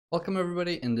Welcome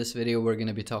everybody. In this video we're going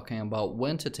to be talking about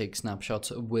when to take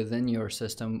snapshots within your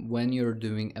system when you're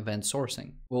doing event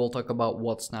sourcing. We'll talk about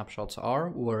what snapshots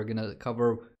are. We're going to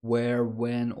cover where,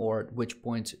 when, or at which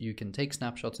points you can take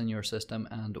snapshots in your system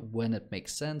and when it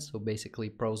makes sense. So basically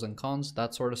pros and cons,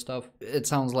 that sort of stuff. It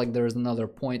sounds like there's another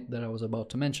point that I was about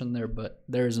to mention there, but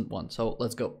there isn't one. So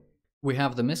let's go. We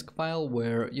have the misc file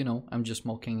where, I'm just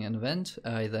mocking an event.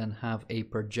 I then have a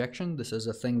projection. This is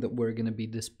a thing that we're going to be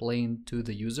displaying to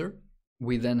the user.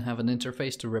 We then have an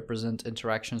interface to represent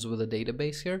interactions with a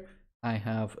database here. I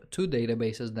have two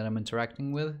databases that I'm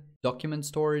interacting with, document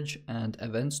storage and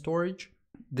event storage.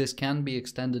 This can be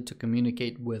extended to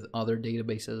communicate with other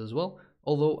databases as well,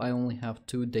 although I only have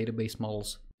two database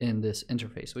models in this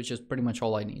interface, which is pretty much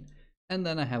all I need. And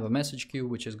then I have a message queue,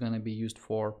 which is going to be used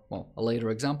for, a later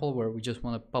example where we just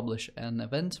want to publish an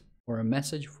event or a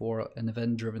message for an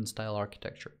event-driven style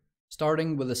architecture.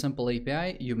 Starting with a simple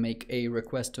API, you make a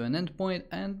request to an endpoint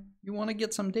and you want to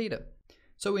get some data.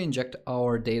 So we inject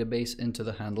our database into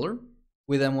the handler.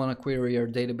 We then want to query our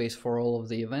database for all of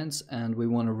the events, and we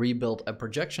want to rebuild a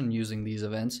projection using these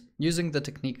events, using the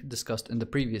technique discussed in the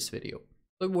previous video.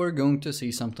 So we're going to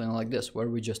see something like this, where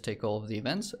we just take all of the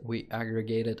events, we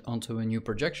aggregate it onto a new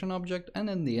projection object, and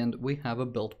in the end we have a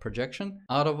built projection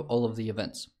out of all of the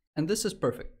events. And this is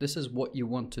perfect. This is what you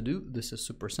want to do. This is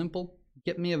super simple.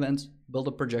 Get me events, build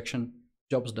a projection,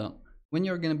 job's done. When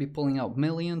you're going to be pulling out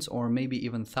millions or maybe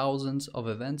even thousands of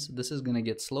events, this is going to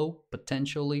get slow,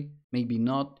 potentially, maybe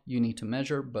not, you need to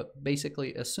measure, but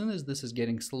basically as soon as this is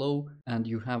getting slow and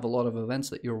you have a lot of events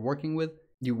that you're working with,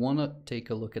 you want to take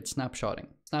a look at snapshotting.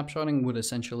 Snapshotting would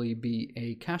essentially be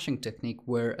a caching technique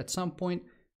where at some point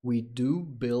we do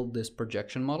build this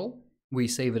projection model, we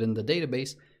save it in the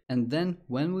database, and then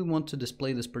when we want to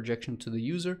display this projection to the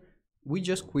user, we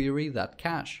just query that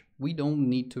cache. We don't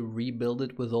need to rebuild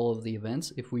it with all of the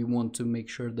events if we want to make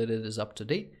sure that it is up to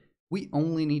date. We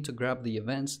only need to grab the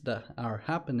events that are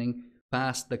happening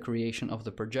past the creation of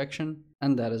the projection,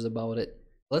 and that is about it.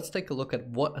 Let's take a look at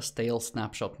what a stale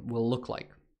snapshot will look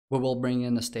like. We will bring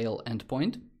in a stale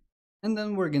endpoint, and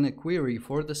then we're going to query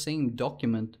for the same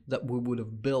document that we would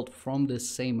have built from this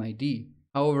same ID.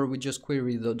 However, we just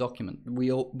query the document. We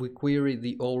query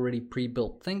the already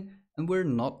pre-built thing, and we're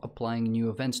not applying new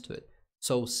events to it.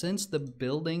 So since the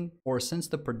building or since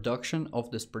the production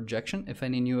of this projection, if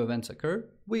any new events occur,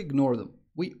 we ignore them.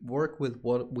 We work with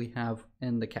what we have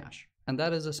in the cache. And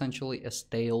that is essentially a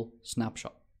stale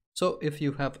snapshot. So if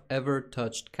you have ever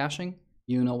touched caching,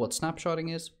 you know what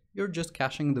snapshotting is. You're just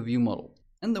caching the view model.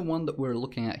 And the one that we're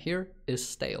looking at here is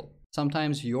stale.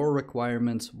 Sometimes your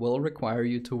requirements will require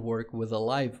you to work with a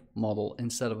live model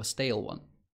instead of a stale one.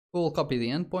 We'll copy the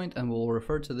endpoint and we'll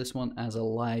refer to this one as a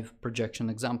live projection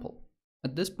example.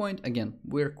 At this point, again,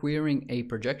 we're querying a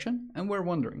projection and we're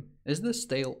wondering, is this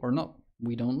stale or not?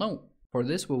 We don't know. For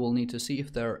this, we will need to see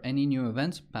if there are any new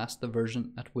events past the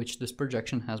version at which this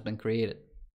projection has been created.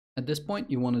 At this point,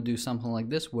 you want to do something like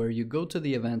this, where you go to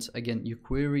the events, again, you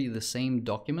query the same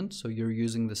document, so you're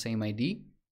using the same ID,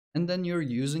 and then you're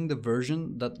using the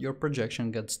version that your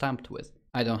projection gets stamped with.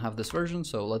 I don't have this version,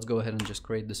 so let's go ahead and just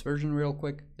create this version real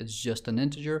quick. It's just an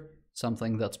integer,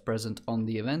 something that's present on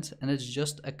the event, and it's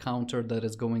just a counter that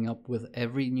is going up with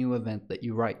every new event that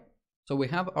you write. So we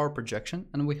have our projection,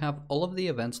 and we have all of the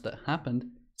events that happened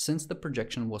since the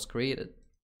projection was created.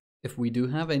 If we do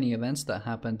have any events that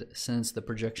happened since the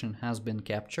projection has been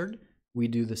captured, we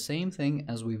do the same thing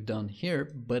as we've done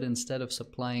here, but instead of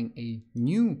supplying a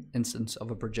new instance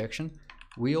of a projection,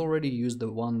 we already use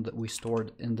the one that we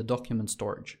stored in the document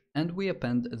storage, and we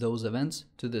append those events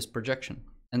to this projection.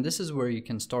 And this is where you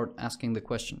can start asking the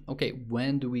question, okay,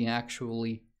 when do we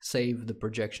actually save the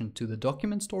projection to the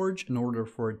document storage in order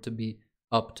for it to be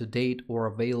up to date or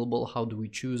available? How do we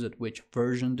choose it? Which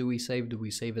version do we save? Do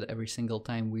we save it every single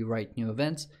time we write new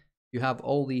events? You have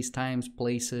all these times,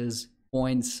 places,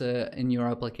 points in your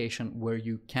application where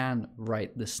you can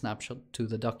write this snapshot to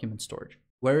the document storage.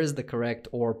 Where is the correct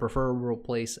or preferable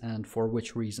place and for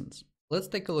which reasons? Let's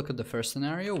take a look at the first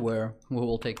scenario where we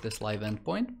will take this live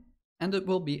endpoint and it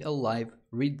will be a live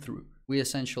read through. We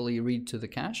essentially read to the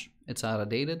cache, it's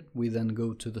outdated, we then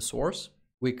go to the source.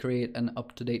 We create an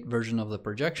up-to-date version of the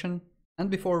projection, and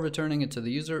before returning it to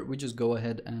the user, we just go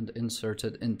ahead and insert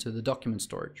it into the document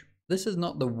storage. This is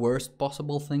not the worst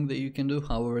possible thing that you can do.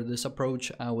 However, this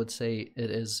approach, I would say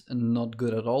it is not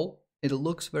good at all. It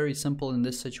looks very simple in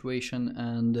this situation,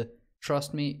 and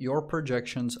trust me, your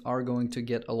projections are going to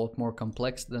get a lot more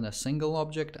complex than a single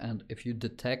object, and if you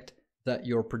detect that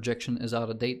your projection is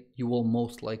out of date, you will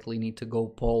most likely need to go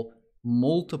pull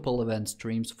multiple event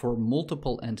streams for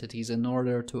multiple entities in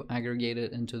order to aggregate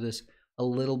it into this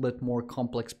a little bit more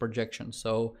complex projection.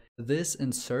 So this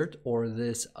insert or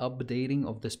this updating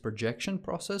of this projection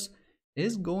process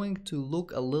is going to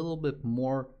look a little bit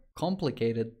more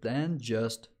complicated than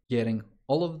just getting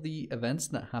all of the events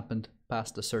that happened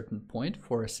past a certain point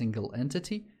for a single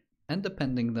entity and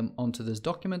appending them onto this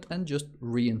document and just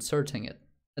reinserting it.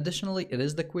 Additionally, it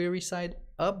is the query side.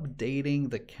 Updating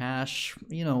the cache,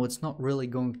 it's not really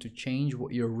going to change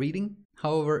what you're reading.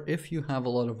 However, if you have a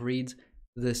lot of reads,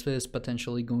 this is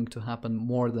potentially going to happen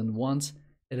more than once.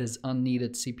 It is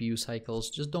unneeded CPU cycles.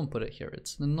 Just don't put it here.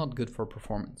 It's not good for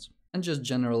performance. And just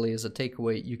generally as a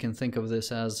takeaway, you can think of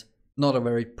this as not a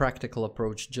very practical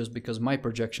approach just because my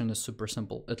projection is super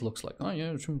simple. It looks like, oh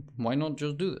yeah, why not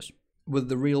just do this? With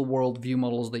the real world view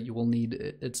models that you will need,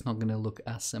 it's not going to look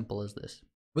as simple as this.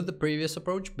 With the previous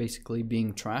approach basically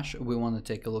being trash, we want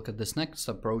to take a look at this next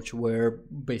approach where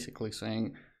basically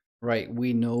saying, right,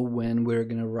 we know when we're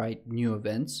going to write new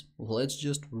events. Let's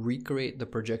just recreate the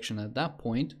projection at that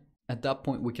point. At that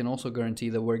point, we can also guarantee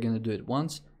that we're going to do it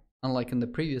once. Unlike in the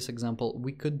previous example,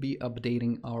 we could be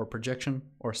updating our projection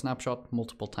or snapshot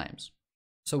multiple times.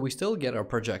 So we still get our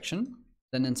projection.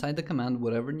 Then inside the command,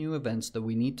 whatever new events that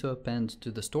we need to append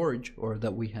to the storage or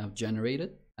that we have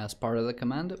generated as part of the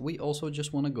command, we also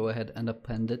just want to go ahead and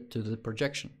append it to the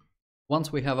projection.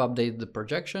 Once we have updated the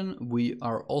projection, we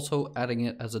are also adding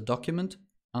it as a document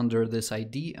under this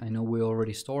ID. I know we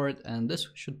already store it, and this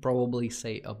should probably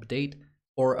say update,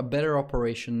 or a better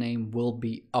operation name will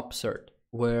be upsert,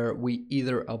 where we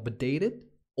either update it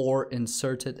or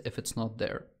insert it if it's not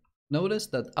there. Notice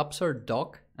that upsert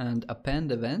doc and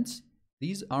append events,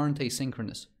 these aren't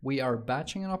asynchronous. We are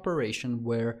batching an operation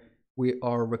where we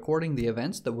are recording the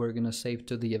events that we're going to save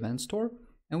to the event store,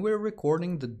 and we're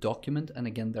recording the document. And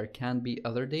again, there can be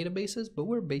other databases, but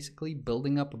we're basically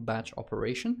building up a batch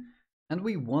operation, and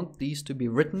we want these to be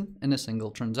written in a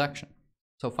single transaction.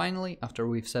 So finally, after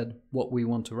we've said what we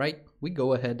want to write, we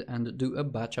go ahead and do a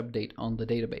batch update on the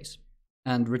database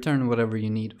and return whatever you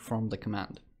need from the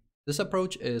command. This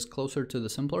approach is closer to the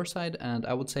simpler side, and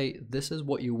I would say this is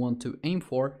what you want to aim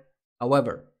for.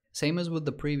 However, same as with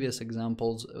the previous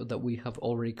examples that we have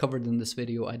already covered in this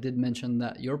video, I did mention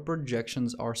that your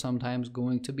projections are sometimes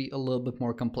going to be a little bit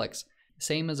more complex.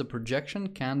 Same as a projection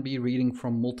can be reading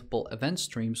from multiple event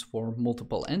streams for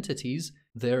multiple entities,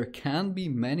 there can be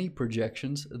many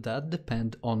projections that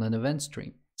depend on an event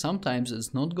stream. Sometimes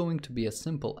it's not going to be as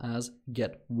simple as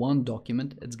get one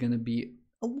document. It's going to be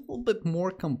a little bit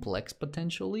more complex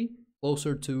potentially,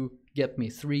 closer to get me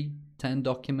 3-10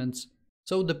 documents.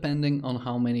 So depending on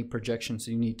how many projections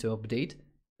you need to update,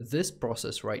 this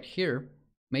process right here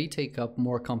may take up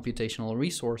more computational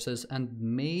resources and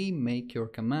may make your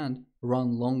command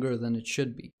run longer than it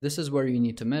should be. This is where you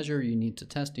need to measure, you need to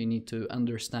test, you need to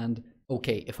understand,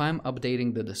 okay, if I'm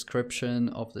updating the description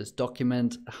of this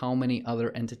document, how many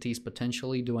other entities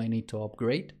potentially do I need to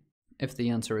upgrade? If the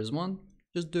answer is 1,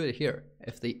 just do it here.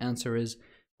 If the answer is,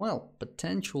 well,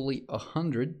 potentially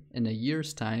 100 in a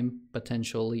year's time,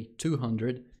 potentially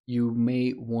 200, you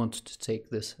may want to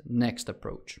take this next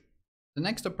approach. The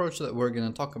next approach that we're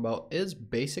going to talk about is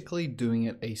basically doing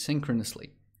it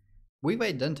asynchronously. We've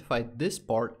identified this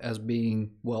part as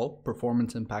being, well,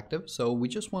 performance impactive, so we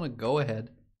just want to go ahead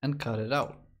and cut it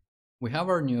out. We have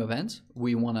our new events,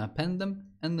 we want to append them,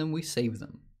 and then we save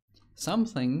them.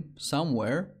 Something,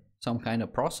 somewhere, some kind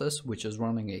of process which is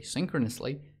running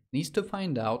asynchronously needs to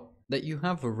find out that you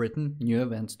have written new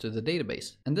events to the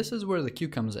database. And this is where the queue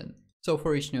comes in. So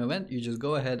for each new event, you just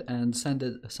go ahead and send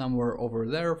it somewhere over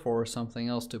there for something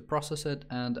else to process it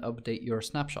and update your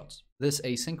snapshots. This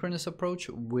asynchronous approach,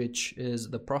 which is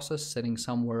the process sitting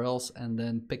somewhere else and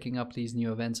then picking up these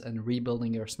new events and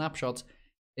rebuilding your snapshots,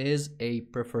 is a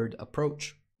preferred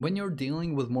approach when you're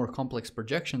dealing with more complex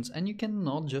projections and you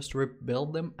cannot just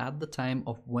rebuild them at the time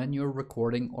of when you're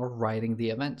recording or writing the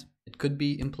event. It could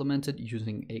be implemented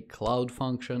using a cloud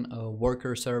function, a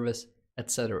worker service,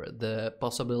 etc. The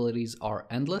possibilities are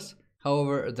endless.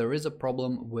 However, there is a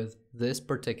problem with this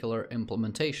particular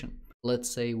implementation.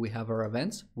 Let's say we have our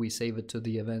events, we save it to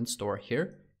the event store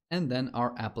here, and then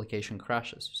our application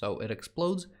crashes. So it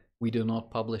explodes. We do not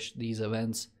publish these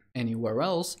events anywhere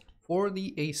else for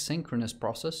the asynchronous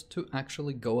process to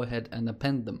actually go ahead and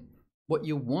append them. What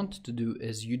you want to do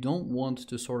is you don't want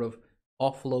to sort of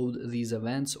offload these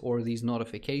events or these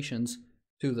notifications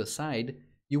to the side.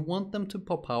 You want them to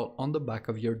pop out on the back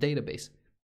of your database.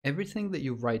 Everything that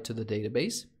you write to the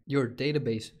database, your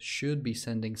database should be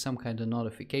sending some kind of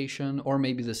notification, or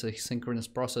maybe this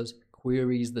asynchronous process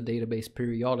queries the database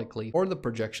periodically, or the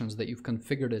projections that you've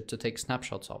configured it to take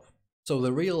snapshots of. So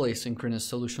the real asynchronous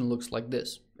solution looks like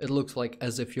this. It looks like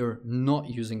as if you're not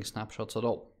using snapshots at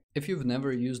all. If you've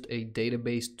never used a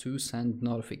database to send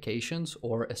notifications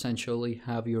or essentially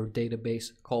have your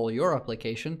database call your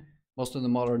application, most of the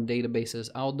modern databases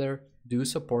out there do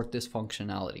support this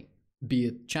functionality, be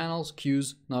it channels,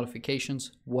 queues,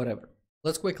 notifications, whatever.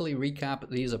 Let's quickly recap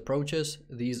these approaches.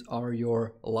 These are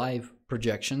your live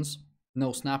projections.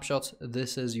 No snapshots,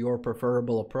 this is your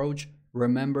preferable approach.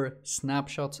 Remember,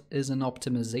 snapshots is an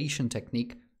optimization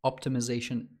technique.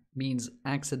 Optimization means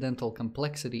accidental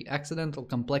complexity. Accidental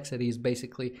complexity is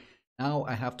basically, now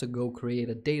I have to go create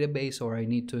a database, or I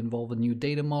need to involve a new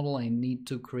data model. I need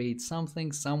to create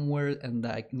something somewhere, and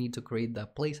I need to create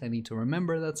that place. I need to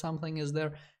remember that something is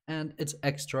there, and it's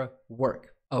extra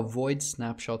work. Avoid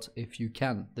snapshots if you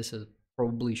can. This is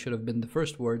probably should have been the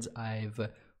first words I've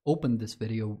opened this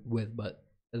video with, but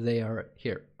they are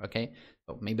here, okay?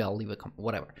 So maybe I'll leave a comment,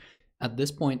 whatever. At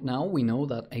this point now, we know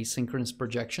that asynchronous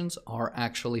projections are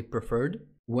actually preferred.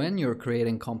 When you're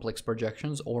creating complex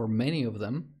projections, or many of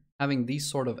them, having these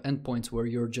sort of endpoints where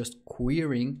you're just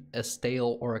querying a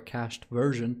stale or a cached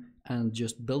version and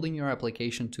just building your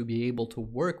application to be able to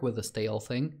work with a stale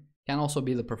thing can also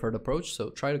be the preferred approach, so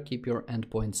try to keep your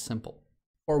endpoints simple.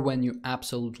 Or when you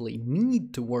absolutely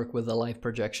need to work with a live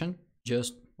projection,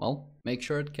 just, well, make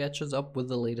sure it catches up with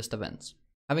the latest events.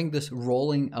 Having this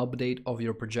rolling update of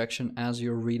your projection as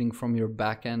you're reading from your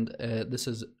backend, this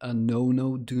is a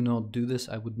no-no. Do not do this.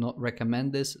 I would not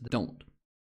recommend this. Don't.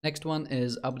 Next one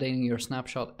is updating your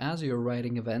snapshot as you're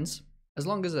writing events. As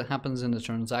long as it happens in a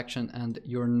transaction and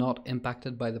you're not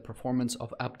impacted by the performance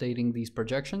of updating these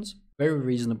projections, very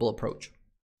reasonable approach.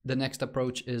 The next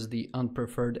approach is the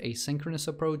unpreferred asynchronous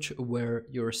approach, where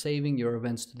you're saving your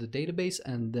events to the database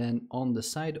and then on the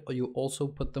side you also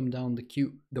put them down the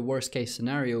queue. The worst case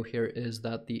scenario here is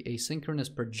that the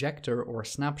asynchronous projector or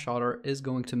snapshotter is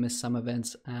going to miss some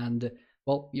events, and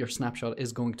well, your snapshot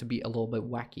is going to be a little bit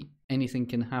wacky. Anything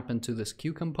can happen to this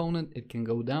queue component, it can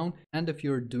go down, and if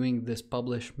you're doing this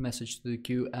publish message to the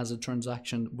queue as a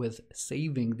transaction with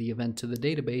saving the event to the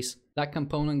database, that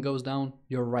component goes down,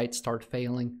 your writes start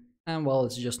failing, and well,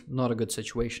 it's just not a good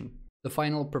situation. The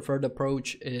final preferred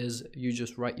approach is you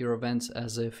just write your events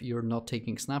as if you're not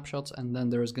taking snapshots, and then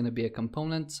there's going to be a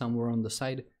component somewhere on the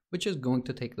side which is going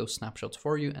to take those snapshots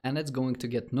for you, and it's going to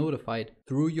get notified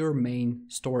through your main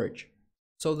storage.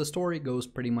 So the story goes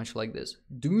pretty much like this.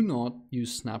 Do not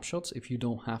use snapshots if you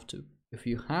don't have to. If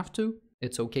you have to,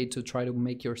 it's okay to try to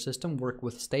make your system work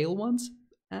with stale ones,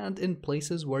 and in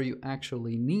places where you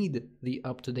actually need the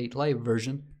up-to-date live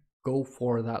version, go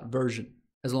for that version.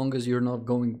 As long as you're not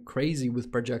going crazy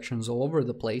with projections all over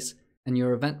the place and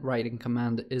your event writing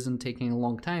command isn't taking a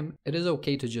long time, it is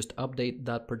okay to just update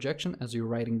that projection as you're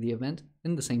writing the event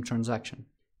in the same transaction.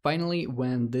 Finally,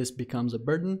 when this becomes a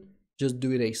burden, just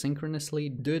do it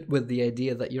asynchronously. Do it with the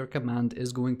idea that your command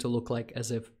is going to look like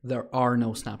as if there are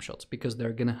no snapshots, because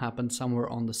they're going to happen somewhere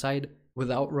on the side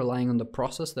without relying on the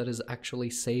process that is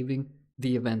actually saving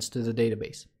the events to the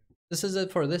database. This is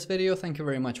it for this video. Thank you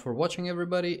very much for watching,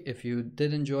 everybody. If you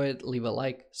did enjoy it, leave a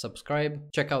like,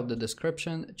 subscribe, check out the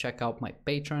description, check out my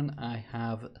Patreon. I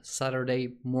have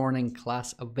Saturday morning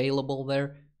class available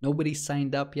there. Nobody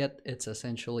signed up yet. It's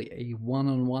essentially a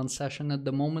one-on-one session at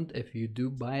the moment. If you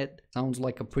do buy it, sounds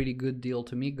like a pretty good deal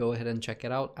to me. Go ahead and check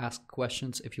it out. Ask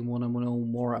questions if you want to know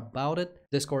more about it.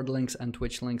 Discord links and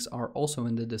Twitch links are also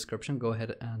in the description. Go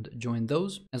ahead and join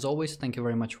those. As always, thank you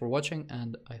very much for watching,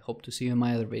 and I hope to see you in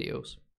my other videos.